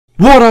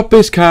What up,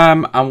 it's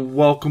Cam, and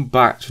welcome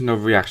back to another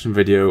reaction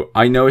video.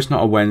 I know it's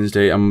not a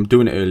Wednesday, I'm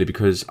doing it early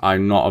because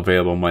I'm not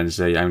available on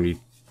Wednesday. I'm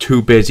really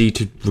too busy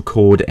to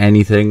record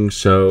anything,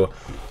 so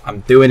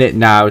I'm doing it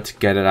now to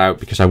get it out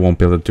because I won't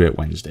be able to do it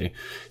Wednesday.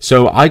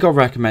 So I got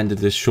recommended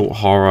this short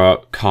horror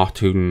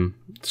cartoon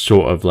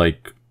sort of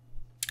like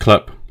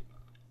clip.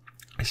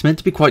 It's meant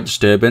to be quite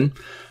disturbing.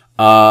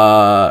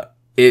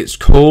 It's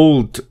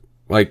called,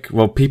 like,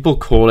 well, people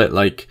call it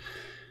like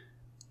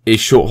a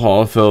short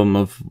horror film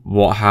of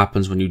what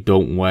happens when you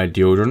don't wear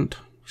deodorant.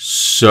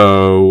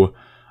 So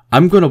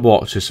I'm going to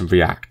watch this and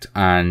react,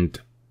 and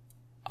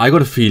I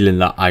got a feeling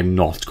that I'm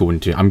going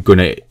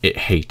to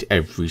hate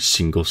every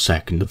single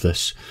second of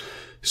this.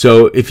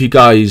 So if you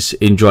guys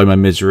enjoy my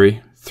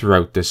misery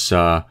throughout this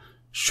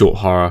short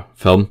horror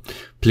film,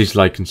 please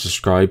like and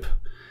subscribe.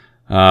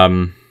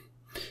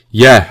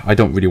 Yeah, I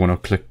don't really want to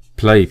click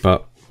play,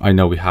 but I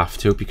know we have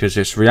to because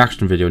it's a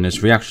reaction video and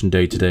it's reaction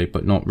day today,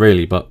 but not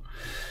really. But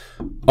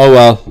oh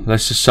well,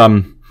 let's just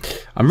I'm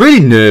really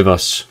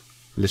nervous.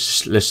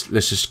 Let's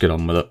just get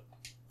on with it.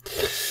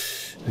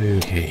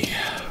 Okay.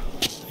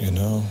 You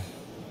know,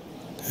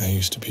 I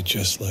used to be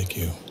just like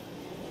you.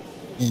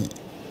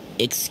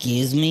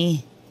 Excuse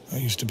me? I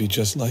used to be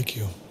just like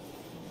you.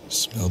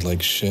 Smelled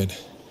like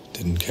shit.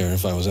 Didn't care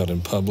if I was out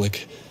in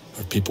public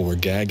or people were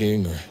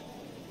gagging or...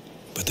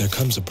 But there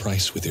comes a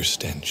price with your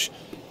stench.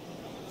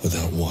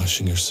 Without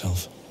washing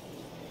yourself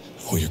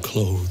or your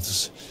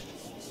clothes.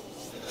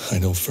 I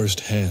know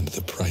firsthand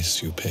the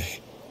price you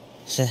pay.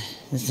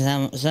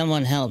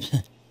 Someone help.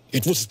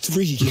 It was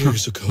 3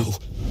 years ago.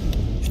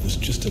 It was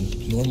just a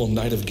normal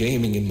night of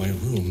gaming in my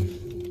room.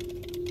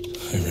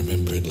 I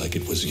remember it like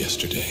it was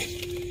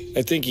yesterday.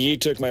 I think Yi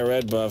took my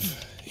red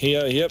buff.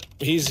 Yep,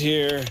 he's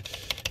here.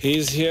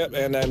 He's here,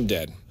 and I'm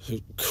dead.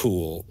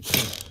 Cool.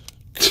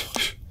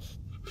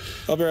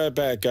 I'll be right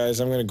back, guys.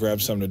 I'm gonna grab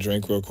something to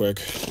drink real quick.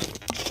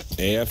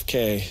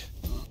 AFK.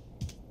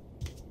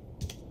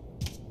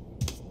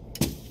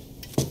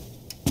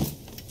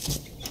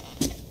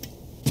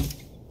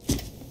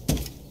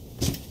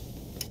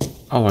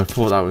 Oh, I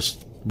thought that was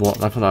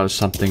what? I thought that was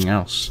something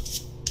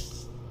else.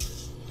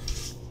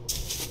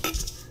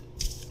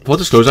 For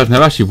disclosure, I've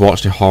never actually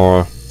watched a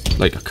horror,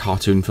 like a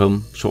cartoon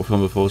film, short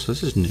film before, so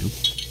this is new.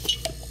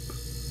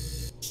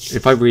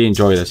 If I really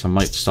enjoy this, I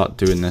might start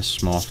doing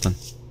this more often.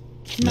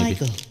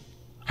 Maybe. Michael,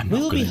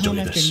 we'll be home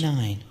after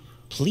 9.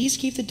 Please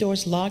keep the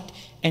doors locked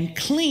and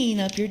clean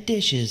up your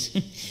dishes.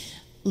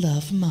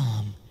 Love,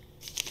 Mom.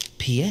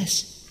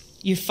 P.S.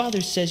 Your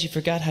father says you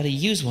forgot how to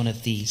use one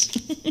of these.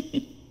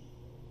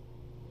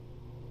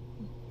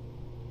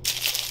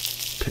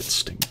 Pit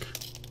stink.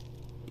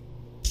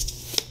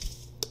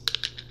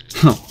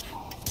 Huh.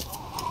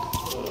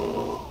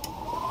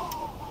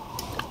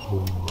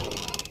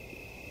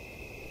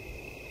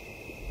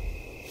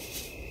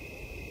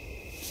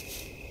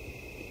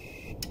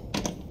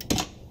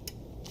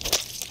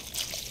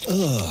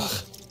 Ugh.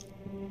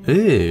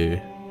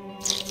 Ew.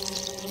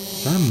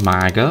 Is that a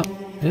maggot?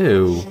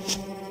 Ew.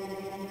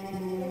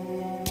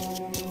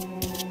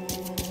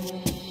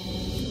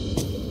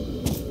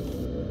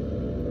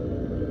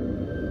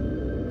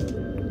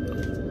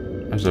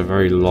 There's a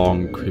very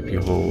long, creepy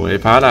hallway.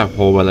 If I had a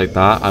hallway like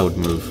that, I would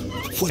move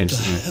instantly. What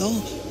the hell?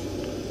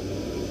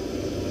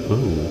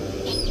 Ooh.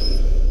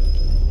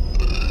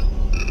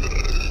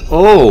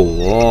 Oh,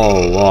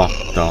 whoa, what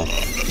the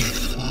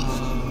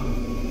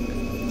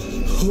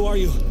Who are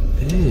you?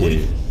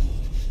 Hey.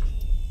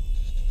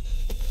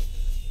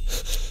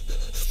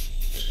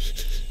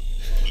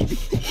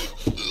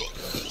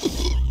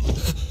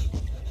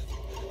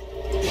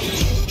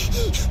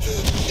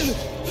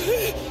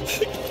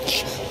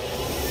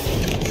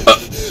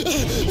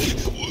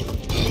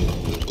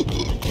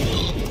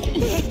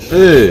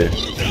 Hey.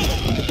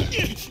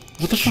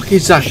 What the fuck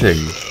is that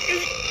thing?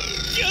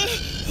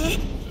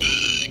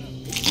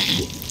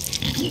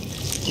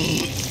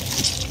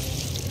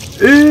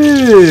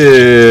 Ew.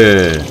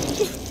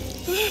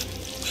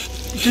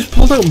 You just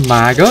pulled out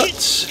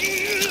maggots?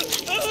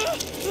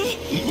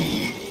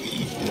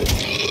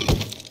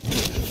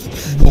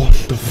 What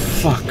the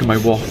fuck am I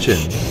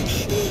watching?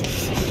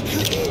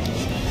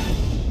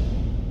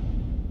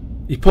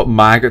 You put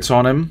maggots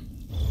on him?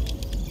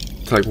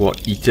 To like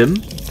what, eat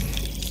him?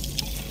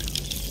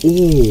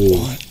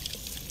 Ooh.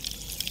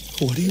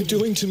 What are you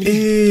doing to me?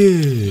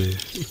 Ew.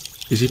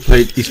 Is he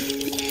playing?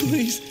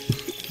 Please.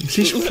 Is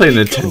he just playing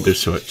Nintendo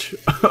Switch?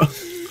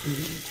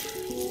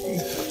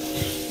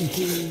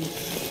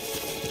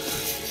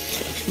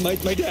 My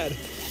dad.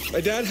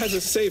 My dad has a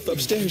safe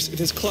upstairs in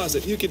his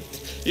closet. You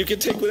can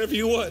take whatever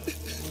you want.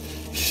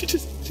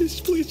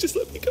 Just please just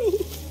let me go.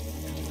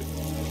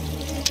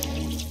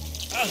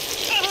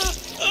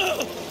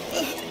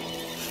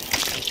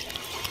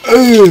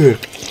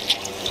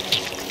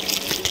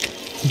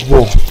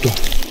 What the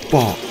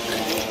fuck?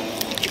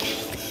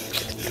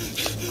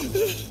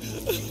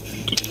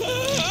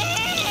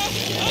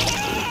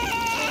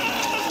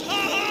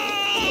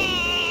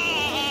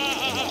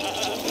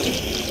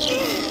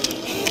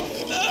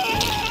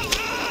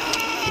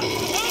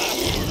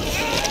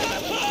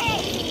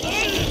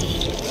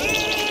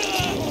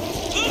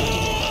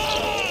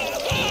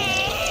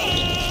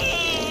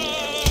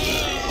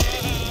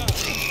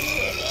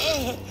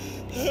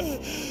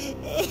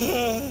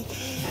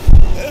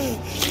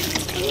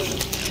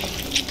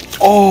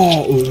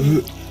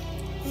 Oh!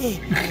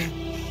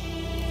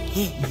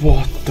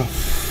 What the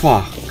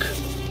fuck?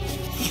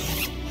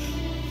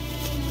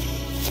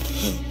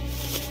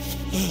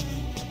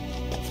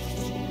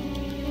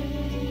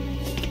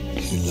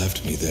 He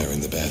left me there in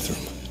the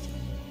bathroom,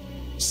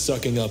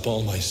 sucking up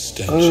all my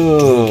stench and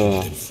drinking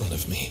it in front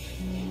of me.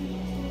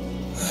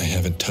 I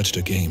haven't touched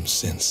a game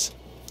since.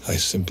 I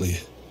simply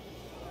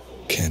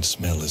can't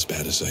smell as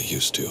bad as I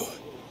used to.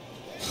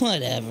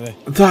 Whatever.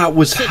 That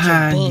was Such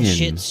hanging. a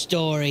bullshit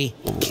story.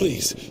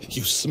 Please,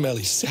 you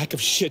smelly sack of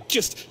shit,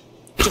 just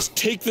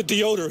take the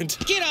deodorant.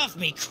 Get off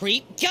me,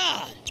 creep!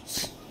 God!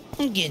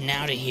 I'm getting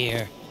out of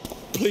here.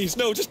 Please,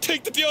 no, just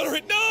take the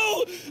deodorant,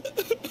 no!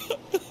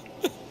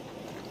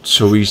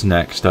 So he's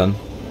next then.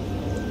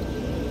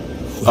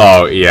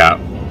 Oh, yeah.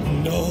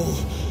 No!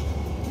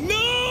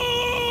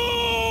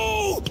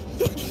 No!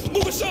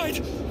 Move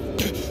aside!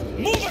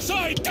 Move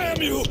aside,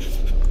 damn you!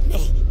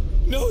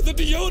 No, the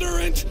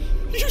deodorant!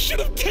 You should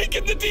have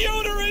taken the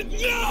deodorant!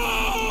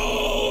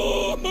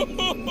 No!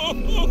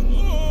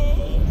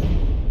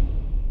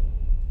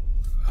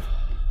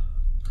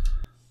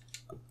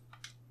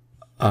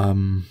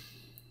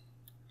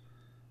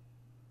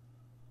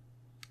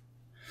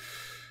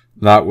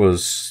 That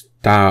was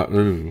that.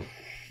 Ooh.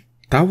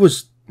 That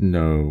was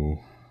no.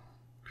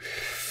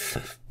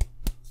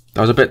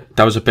 That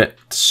was a bit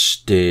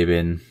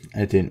disturbing.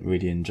 I didn't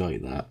really enjoy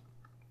that.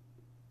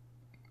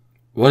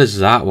 What is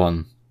that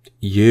one?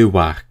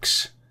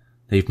 Earwax.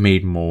 They've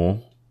made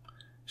more.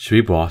 Should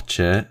we watch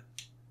it?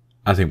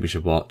 I think we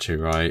should watch it,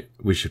 right?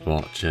 We should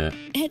watch it.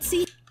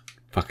 Etsy.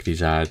 Fuck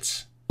these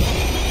ads.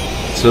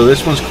 So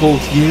this one's called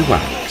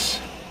Earwax.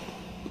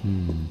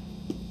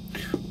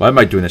 Why am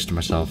I doing this to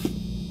myself?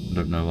 I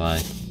don't know why.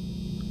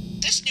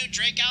 This new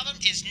Drake album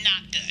is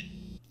not good.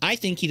 I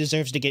think he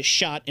deserves to get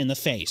shot in the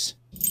face.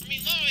 I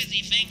mean, what is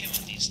he thinking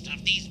with these stuff?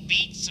 These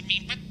beats? I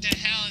mean, what the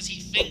hell is he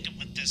thinking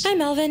with this? Hi,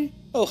 Melvin.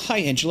 Oh, hi,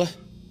 Angela.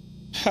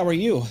 How are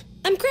you?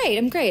 I'm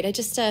great. I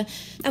just, I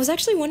was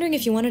actually wondering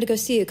if you wanted to go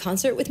see a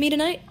concert with me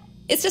tonight.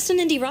 It's just an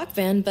indie rock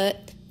band,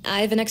 but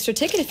I have an extra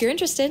ticket if you're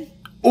interested.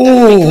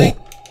 Oh!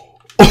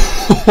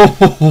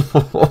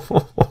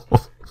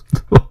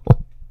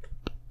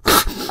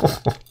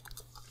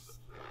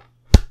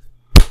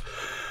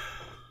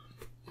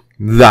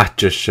 That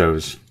just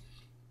shows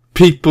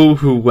people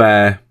who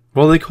wear,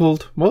 what are they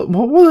called? What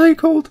are they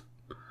called?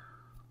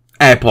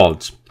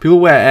 AirPods. People who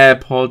wear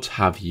AirPods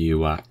have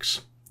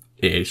earwax.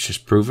 It's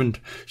just proven.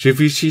 So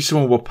if you see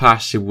someone walk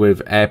past you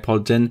with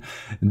AirPods in,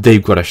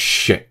 they've got a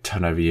shit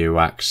ton of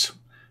earwax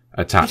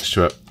attached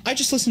to it. I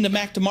just listened to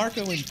Mac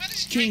DeMarco and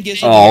King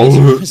Gizzard.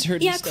 Oh.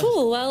 Yeah,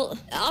 cool. Well,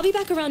 I'll be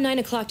back around 9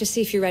 o'clock to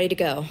see if you're ready to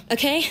go.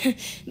 Okay?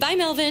 Bye,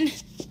 Melvin.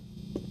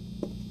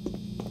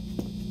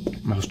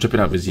 I was tripping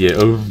out his ear.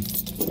 Oh.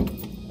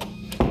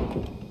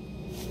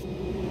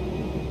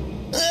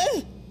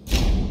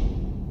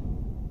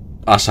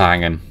 That's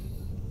hanging.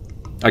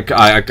 I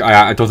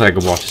don't think I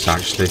can watch this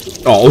actually.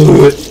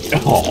 Oh,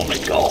 oh my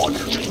god.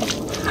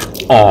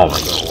 Oh my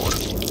god.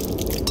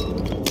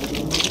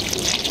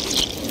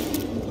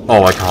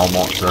 Oh, I can't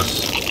watch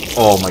this.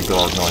 Oh my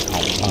god, no, I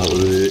can't.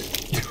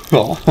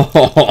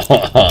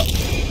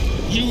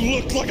 You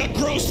look like a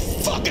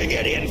gross fucking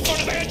idiot in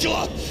front of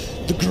Angela!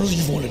 The girl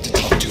you wanted to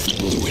talk to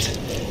blew it.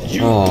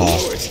 You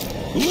blew it!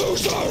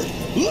 Loser!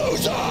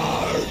 Loser!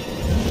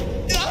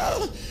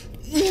 Ah!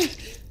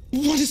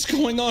 What is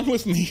going on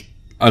with me?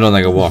 I don't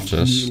think I'll watch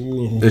this.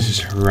 This is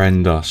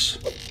horrendous.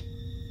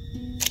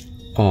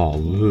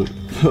 Oh,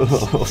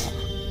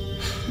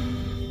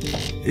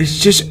 it's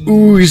just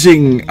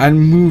oozing and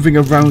moving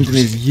around in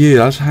his ear.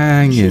 That's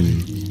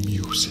hanging.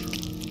 Music.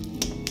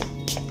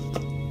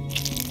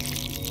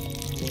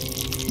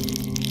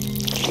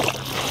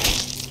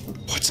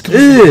 What's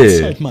going on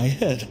inside my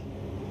head?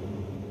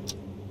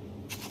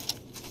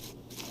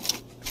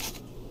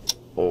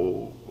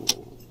 Oh.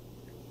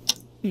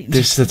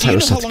 This is the type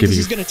of stuff to give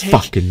you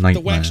fucking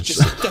The wax nightmares.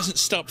 just doesn't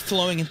stop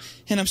flowing,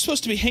 and I'm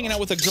supposed to be hanging out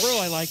with a girl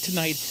I like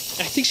tonight.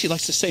 I think she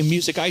likes the same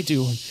music I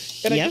do,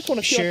 and I just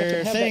want to feel like I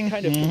can have that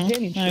kind of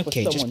companionship with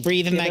someone. Just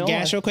breathe in that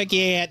gas real quick.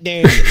 Yeah,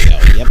 there you go.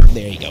 Yep,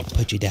 there you go.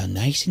 Put you down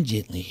nice and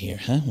gently here,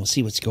 huh? We'll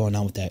see what's going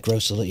on with that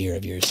gross little ear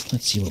of yours.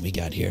 Let's see what we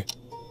got here.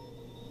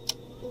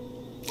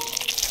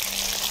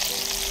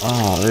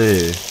 Oh,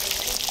 ew.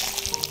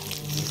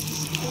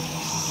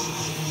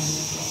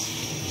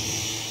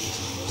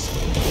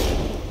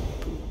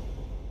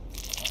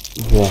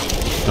 What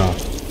the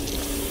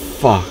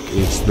fuck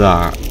is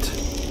that?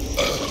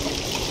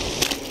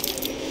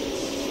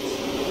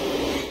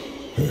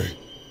 Hey.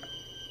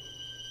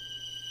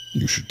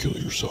 You should kill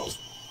yourself.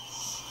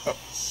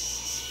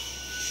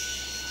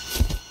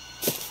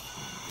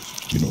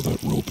 You know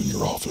that rope in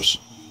your office?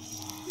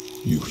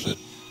 Use it.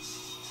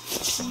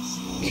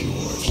 Kill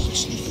life's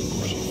sleeping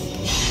breath.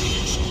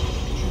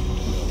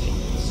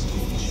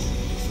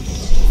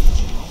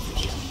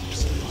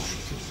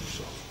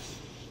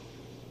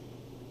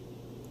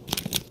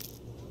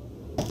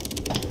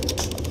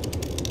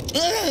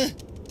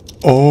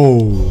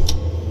 Oh.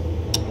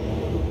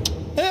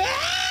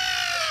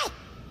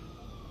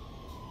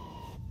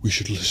 We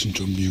should listen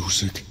to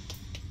music.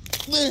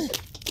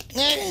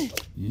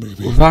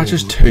 Maybe Well, that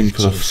just turned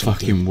for the beats or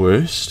fucking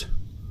worst.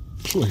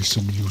 Play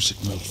some music,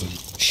 Melvin.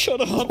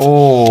 Shut up.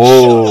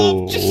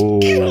 Oh. Shut up. Just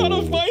get out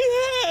of my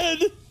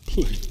head.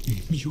 Play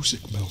music,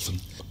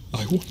 Melvin.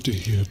 I want to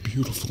hear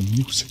beautiful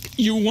music.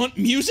 You want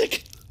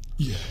music?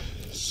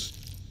 Yes.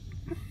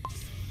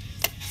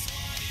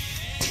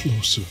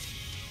 Closer.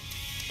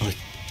 I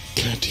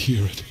can't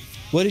hear it.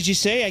 What did you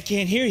say? I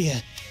can't hear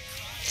you.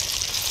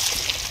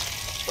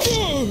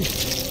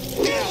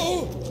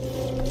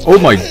 Oh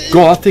my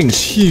god, that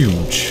thing's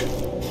huge.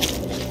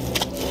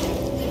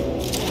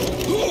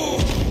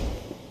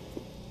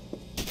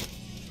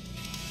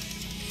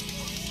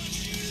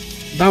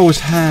 That was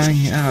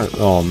hanging out.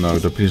 Oh no,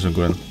 the police are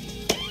going.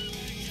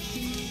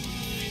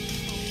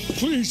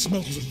 Please,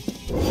 Melvin.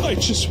 I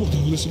just want to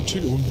listen to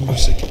your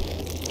music.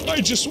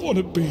 I just want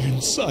to be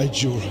inside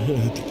your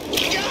head.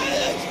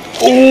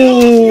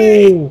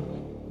 Oh!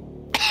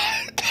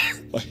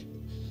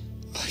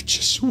 I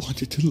just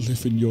wanted to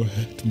live in your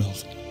head,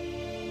 Melvin.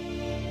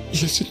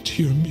 Listen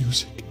to your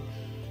music.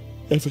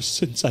 Ever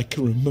since I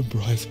can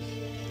remember, I've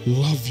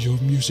loved your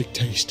music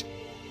taste.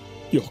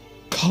 Your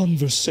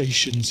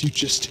conversations, you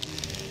just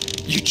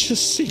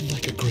seem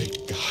like a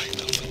great guy,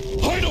 Melvin.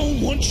 I don't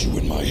want you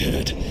in my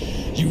head,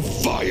 you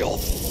vile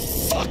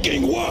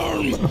fucking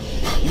worm!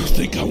 You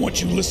think I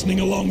want you listening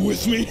along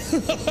with me?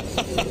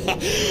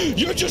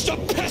 You're just a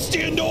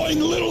pesty, annoying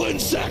little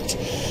insect!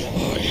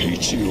 I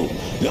hate you!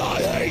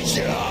 I hate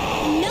you!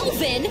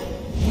 Melvin!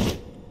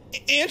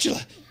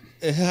 Angela,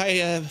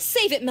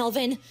 Save it,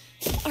 Melvin.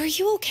 Are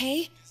you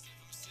okay?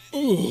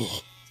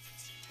 Oh,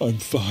 I'm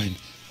fine.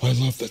 I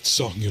love that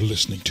song you're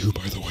listening to,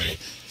 by the way.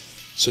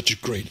 Such a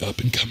great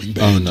up-and-coming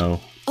band. Oh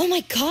no. Oh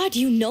my god,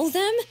 you know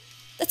them?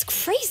 That's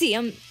crazy.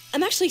 I'm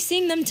actually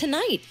seeing them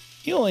tonight.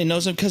 He only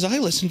knows him because I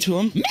listen to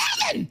him.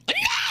 Melvin!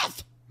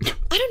 Enough!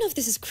 I don't know if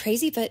this is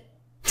crazy, but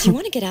do you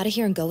want to get out of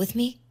here and go with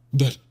me?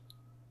 That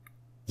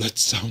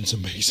sounds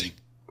amazing.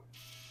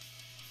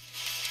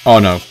 Oh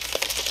no.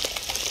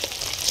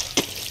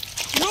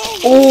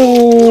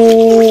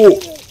 Oh!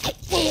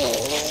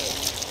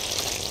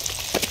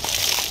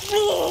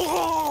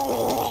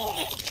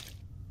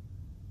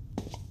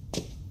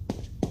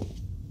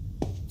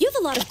 You have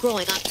a lot of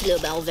growing up to do,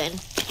 Melvin.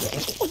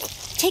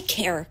 Take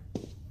care.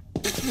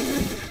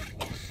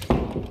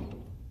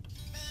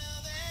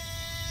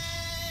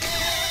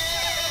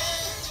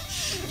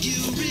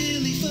 You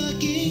really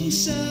fucking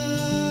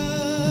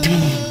suck.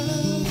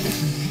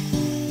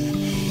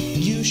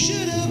 You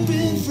should have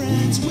been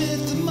friends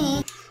with the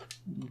monk.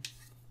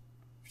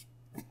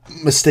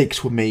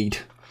 Mistakes were made.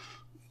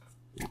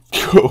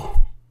 Oh.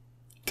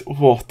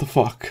 What the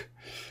fuck?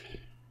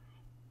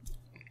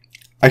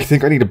 I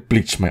think I need to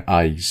bleach my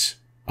eyes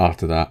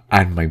after that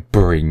and my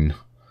brain.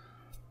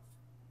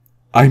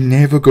 I'm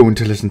never going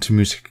to listen to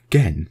music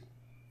again.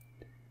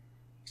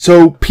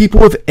 So people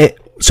with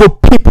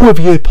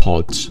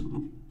earpods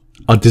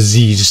are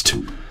diseased.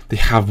 They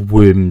have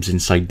worms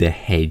inside their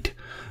head.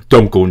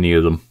 Don't go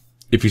near them.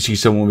 If you see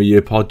someone with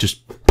an earpod,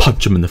 just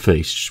punch them in the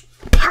face.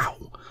 Just pow.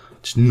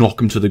 Just knock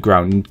them to the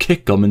ground and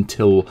kick them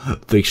until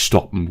they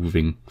stop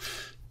moving.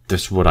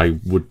 That's what I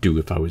would do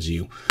if I was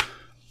you.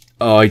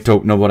 I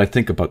don't know what I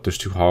think about those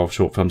 2 horror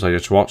short films I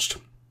just watched.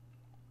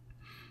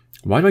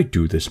 Why do I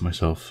do this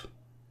myself?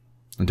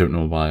 I don't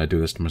know why I do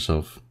this to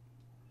myself.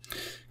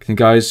 And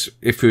guys,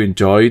 if you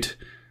enjoyed,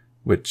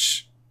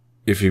 which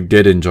if you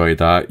did enjoy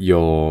that,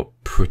 you're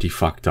pretty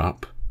fucked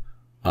up.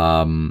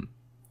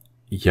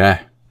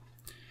 Yeah.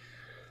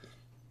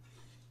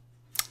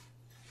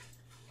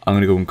 I'm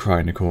gonna go and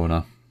cry in a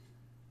corner.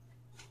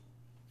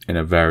 In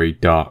a very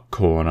dark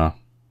corner.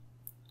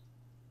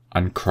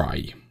 And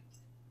cry.